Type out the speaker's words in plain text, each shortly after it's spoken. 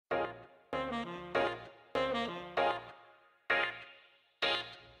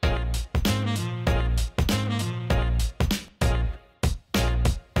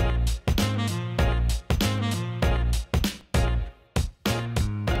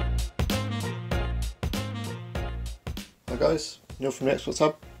guys, Neil from the Export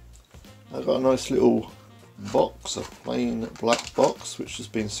Hub. I've got a nice little box, a plain black box, which has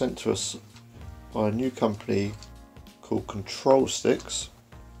been sent to us by a new company called ControllerStickz.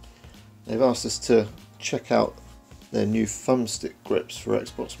 They've asked us to check out their new thumbstick grips for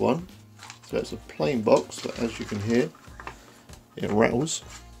Xbox One. So it's a plain box, but as you can hear, it rattles.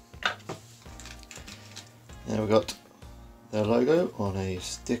 Now we've got their logo on a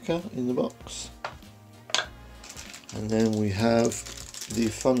sticker in the box. And then we have the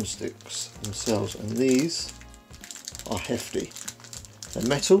thumbsticks themselves, and these are hefty. They're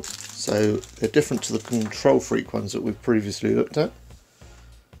metal, so they're different to the Control Freak ones that we've previously looked at.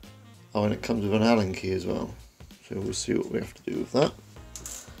 Oh, and it comes with an Allen key as well, so we'll see what we have to do with that.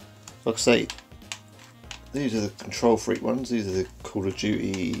 Like I say, these are the Control Freak ones. These are the Call of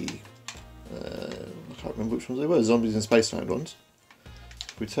Duty, I can't remember which ones they were, Zombies in Spaceland ones.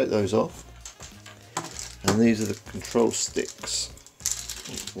 If we take those off, and these are the ControllerStickz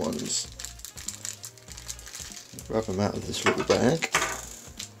ones. Grab them out of this little bag.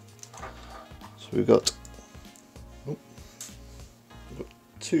 So we've got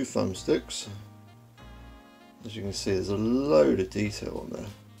two thumbsticks. As you can see, there's a load of detail on there.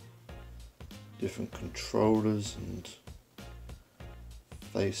 Different controllers and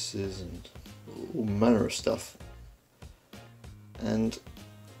faces and all manner of stuff. And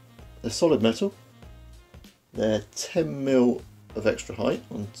they're solid metal. They're 10mm of extra height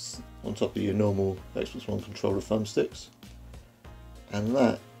on top of your normal Xbox One controller thumbsticks, and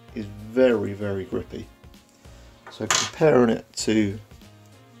that is very, very grippy. So comparing it to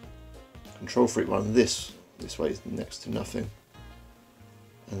Control Freak one, this weighs next to nothing.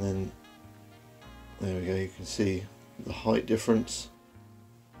 And then there we go, you can see the height difference.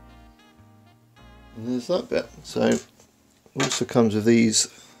 And there's that bit. So it also comes with these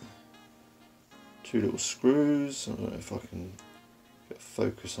two little screws. I don't know if I can get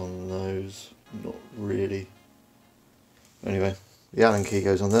focus on those, not really. Anyway, the Allen key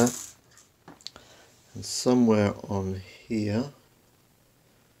goes on there, and somewhere on here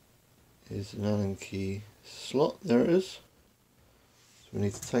is an Allen key slot. There it is. So we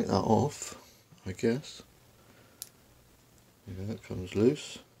need to take that off, I guess. Okay, that comes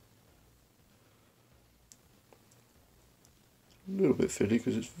loose. A little bit fiddly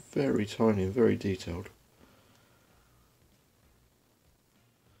because it's very tiny and very detailed.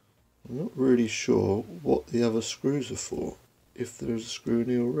 I'm not really sure what the other screws are for, if there's a screw in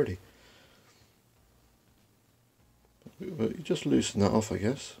here already. But you just loosen that off, I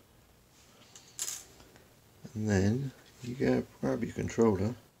guess. And then you go grab your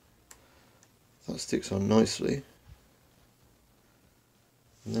controller. That sticks on nicely.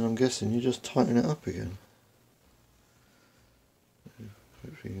 And then I'm guessing you just tighten it up again.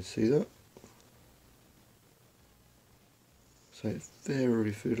 Hopefully you can see that. So it's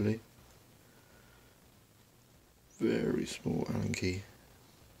very fiddly. Very small Allen key.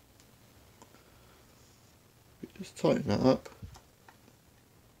 We just tighten that up.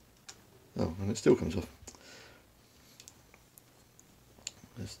 Oh, and it still comes off.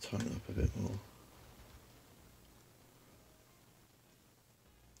 Let's tighten up a bit more.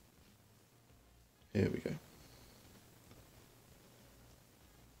 Here we go.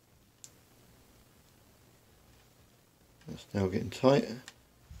 That's now getting tight.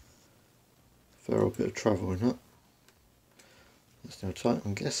 Fair old bit of travel in that. That's now tight,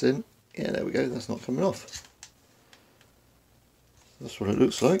 I'm guessing. Yeah, there we go, that's not coming off. That's what it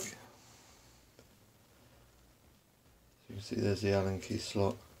looks like. You can see there's the Allen key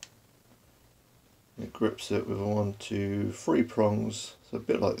slot. It grips it with a 1, 2, 3 prongs, so a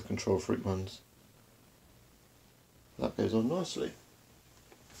bit like the Control Freak ones. That goes on nicely.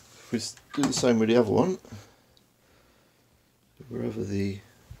 If we do the same with the other one, wherever the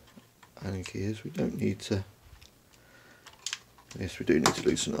Allen key is, we don't need to. Yes, we do need to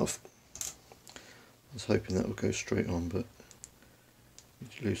loosen it off. I was hoping that would go straight on, but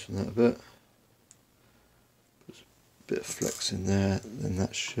need to loosen that a bit. Put a bit of flex in there, then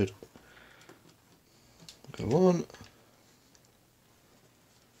that should go on.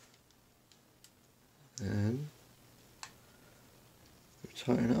 And we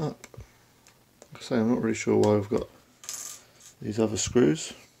tighten it up. Like I say, I'm not really sure why I've got these other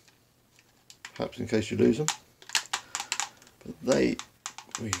screws, perhaps in case you lose them, but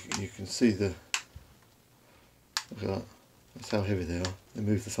you can see the, look at that, that's how heavy they are. They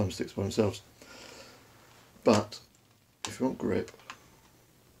move the thumbsticks by themselves. But if you want grip,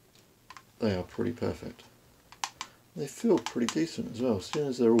 they are pretty perfect. They feel pretty decent as well, seeing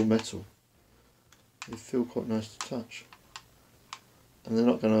as they're all metal. They feel quite nice to touch, and they're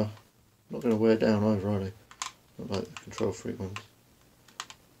not gonna wear down either, are they? not like the Control Freak ones.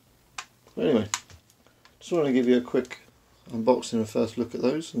 But anyway, just want to give you a quick unboxing and first look at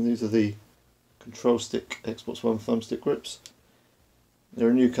those, and these are the ControllerStickz Xbox One thumbstick grips. They're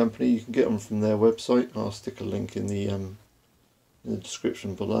a new company, you can get them from their website. I'll stick a link in the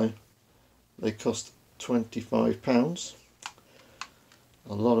description below. They cost £25,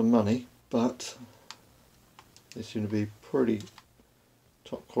 a lot of money, but they seem to be pretty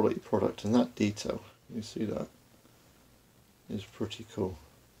top quality product, and that detail, you see that, is pretty cool.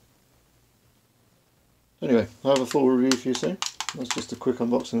 Anyway, I'll have a full review for you soon. That's just a quick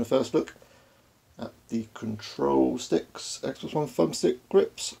unboxing and first look at the ControllerStickz Xbox One thumbstick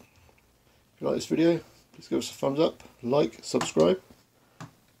grips. If you like this video, please give us a thumbs up, like, subscribe, and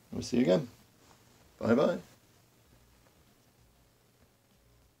we'll see you again. Bye bye.